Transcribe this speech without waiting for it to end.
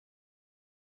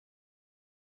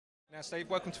Now, Steve,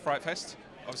 welcome to FrightFest.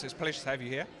 Obviously, it's a pleasure to have you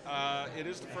here. It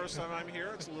is the first time I'm here.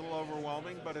 It's a little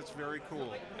overwhelming, but it's very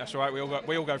cool. That's right. We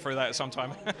all go through that at some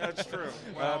time. That's true.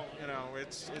 Well,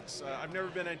 I've never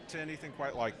been to anything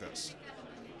quite like this.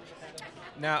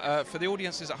 Now, for the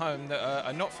audiences at home that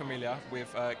are not familiar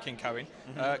with King Cohen,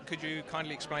 could you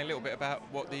kindly explain a little bit about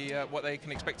what they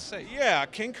can expect to see? Yeah,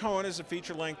 King Cohen is a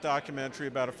feature-length documentary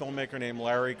about a filmmaker named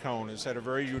Larry Cohen, who's had a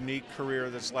very unique career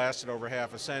that's lasted over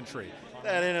half a century.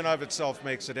 That in and of itself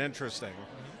makes it interesting.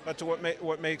 But to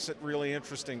what makes it really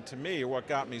interesting to me, what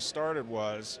got me started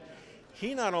was,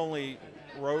 he not only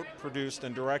wrote, produced,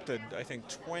 and directed, I think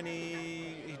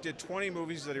he did 20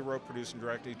 movies that he wrote, produced, and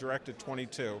directed. He directed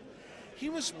 22. He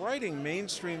was writing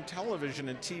mainstream television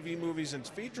and TV movies and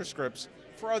feature scripts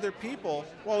for other people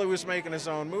while he was making his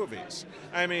own movies.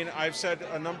 I mean, I've said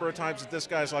a number of times that this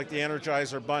guy's like the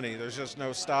Energizer Bunny. There's just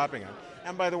no stopping him.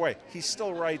 And by the way, he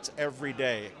still writes every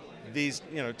day.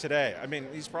 Today. I mean,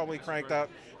 he's probably cranked out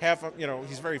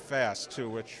he's very fast too,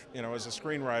 which, as a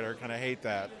screenwriter, kind of hate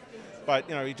that. But,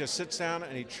 he just sits down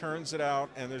and he churns it out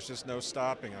and there's just no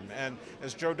stopping him. And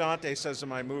as Joe Dante says in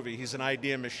my movie, he's an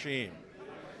idea machine.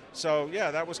 So,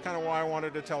 yeah, that was kind of why I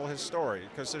wanted to tell his story,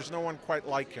 because there's no one quite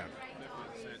like him.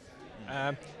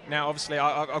 Now, obviously,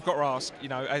 I've got to ask,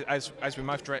 as with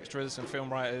most directors and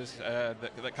film writers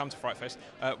that come to FrightFest,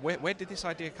 where did this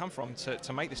idea come from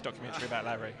to make this documentary about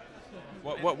Larry?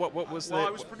 What was the... Well,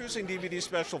 I was producing DVD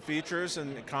special features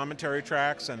and commentary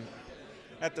tracks, and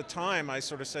at the time I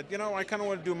sort of said, I kind of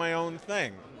want to do my own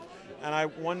thing. And I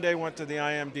one day went to the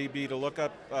IMDb to look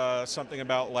up something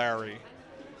about Larry.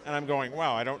 And I'm going,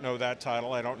 wow, I don't know that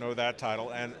title, I don't know that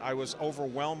title. And I was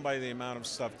overwhelmed by the amount of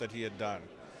stuff that he had done.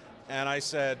 And I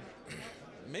said,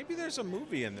 maybe there's a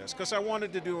movie in this, because I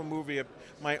wanted to do a movie of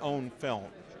my own film,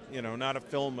 not a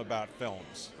film about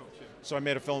films. So I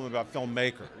made a film about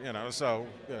Filmmaker, so.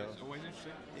 It's always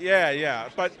interesting. Yeah.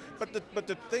 But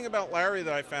the thing about Larry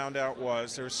that I found out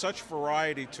was there's such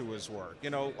variety to his work. A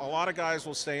lot of guys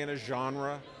will stay in a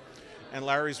genre, and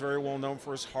Larry's very well known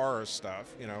for his horror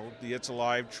stuff. The It's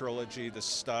Alive trilogy, The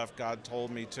Stuff, God Told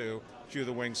Me To, Hugh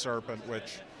the Winged Serpent,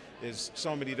 which is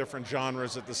so many different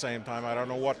genres at the same time, I don't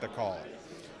know what to call it.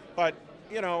 But,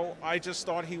 I just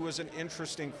thought he was an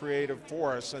interesting creative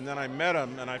force, and then I met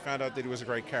him and I found out that he was a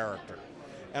great character.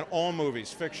 And all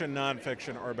movies, fiction,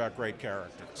 nonfiction, are about great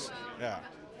characters. Yeah.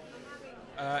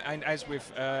 And as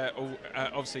with,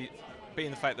 obviously,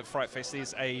 being the fact that FrightFest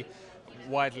is a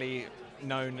widely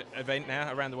known event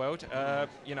now around the world,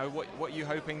 what are you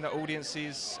hoping that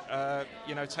audiences,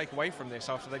 take away from this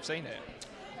after they've seen it?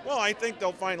 Well, I think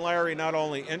they'll find Larry not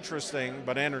only interesting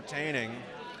but entertaining,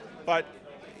 but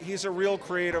he's a real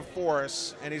creative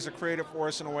force, and he's a creative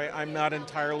force in a way I'm not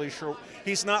entirely sure.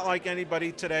 He's not like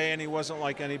anybody today, and he wasn't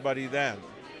like anybody then.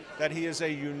 That he is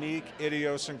a unique,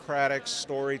 idiosyncratic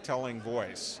storytelling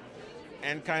voice,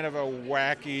 and kind of a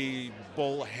wacky,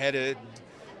 bull-headed,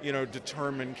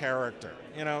 determined character.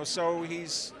 So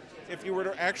if you were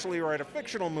to actually write a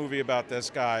fictional movie about this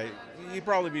guy, he'd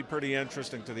probably be pretty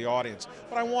interesting to the audience.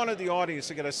 But I wanted the audience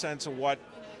to get a sense of what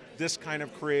this kind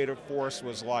of creative force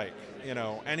was like,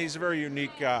 and he's a very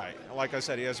unique guy. Like I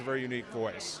said, he has a very unique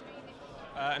voice.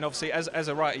 And obviously, as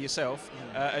a writer yourself,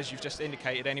 as you've just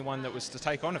indicated, anyone that was to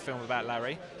take on a film about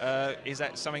Larry, is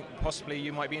that something possibly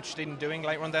you might be interested in doing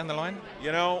later on down the line?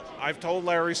 I've told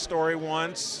Larry's story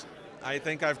once. I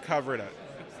think I've covered it.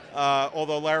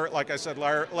 Although Larry, like I said,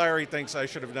 Larry thinks I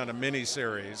should have done a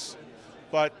mini-series.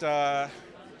 But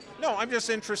no, I'm just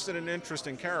interested in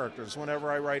interesting characters. Whenever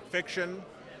I write fiction,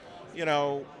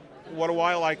 what do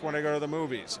I like when I go to the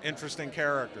movies? Interesting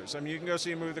characters. I mean, you can go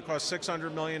see a movie that costs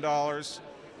 $600 million,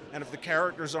 and if the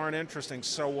characters aren't interesting,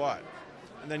 so what?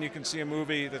 And then you can see a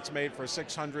movie that's made for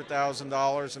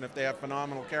 $600,000, and if they have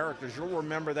phenomenal characters, you'll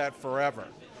remember that forever.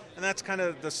 And that's kind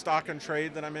of the stock and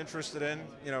trade that I'm interested in,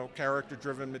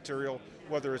 character-driven material,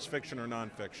 whether it's fiction or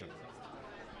nonfiction.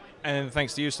 And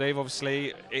thanks to you, Steve,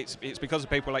 obviously it's because of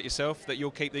people like yourself that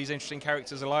you'll keep these interesting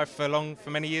characters alive for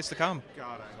many years to come.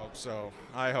 God, I hope so.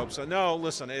 I hope so. No,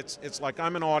 listen, it's like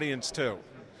I'm an audience too.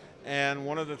 And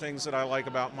one of the things that I like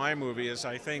about my movie is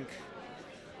I think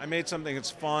I made something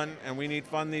that's fun, and we need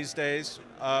fun these days,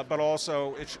 but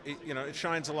also it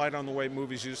shines a light on the way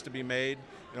movies used to be made.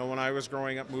 When I was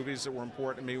growing up, movies that were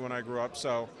important to me when I grew up.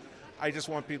 So I just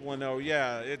want people to know,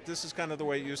 this is kind of the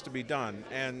way it used to be done.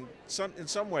 And in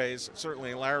some ways, certainly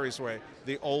in Larry's way,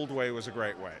 the old way was a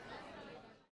great way.